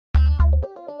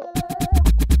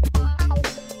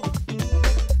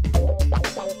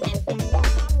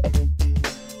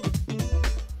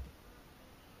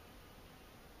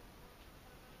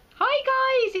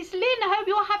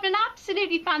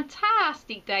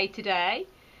display today.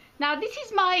 Now this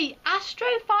is my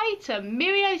Astrophytum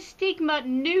Myriostigma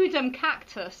nudum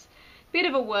cactus. Bit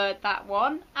of a word, that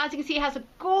one. As you can see, it has a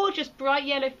gorgeous bright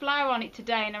yellow flower on it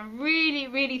today, and I'm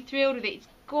really thrilled with it. It's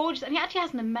gorgeous, and it actually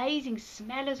has an amazing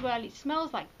smell as well. It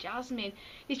smells like jasmine.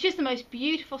 It's just the most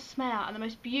beautiful smell and the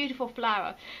most beautiful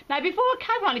flower. Now before I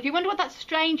carry on, if you wonder what that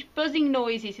strange buzzing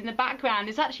noise is in the background,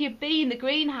 there's actually a bee in the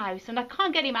greenhouse and I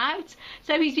can't get him out,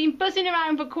 so he's been buzzing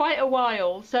around for quite a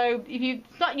while. So if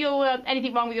it's not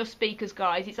anything wrong with your speakers,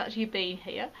 guys, it's actually a bee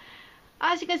here.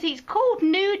 As you can see, it's called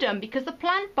nudum because the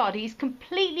plant body is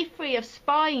completely free of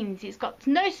spines. It's got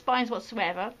no spines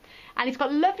whatsoever, and it's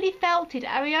got lovely felted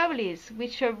areoles,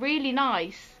 which are really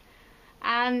nice,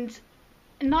 and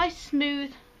a nice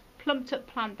smooth plumped up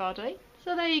plant body.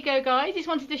 So there you go, guys. Just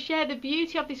wanted to share the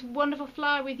beauty of this wonderful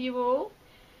flower with you all,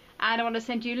 and I want to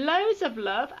send you loads of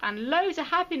love and loads of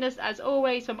happiness as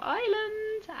always from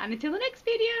Ireland. And until the next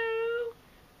video,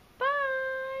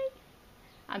 bye,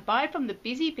 and bye from the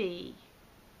busy bee.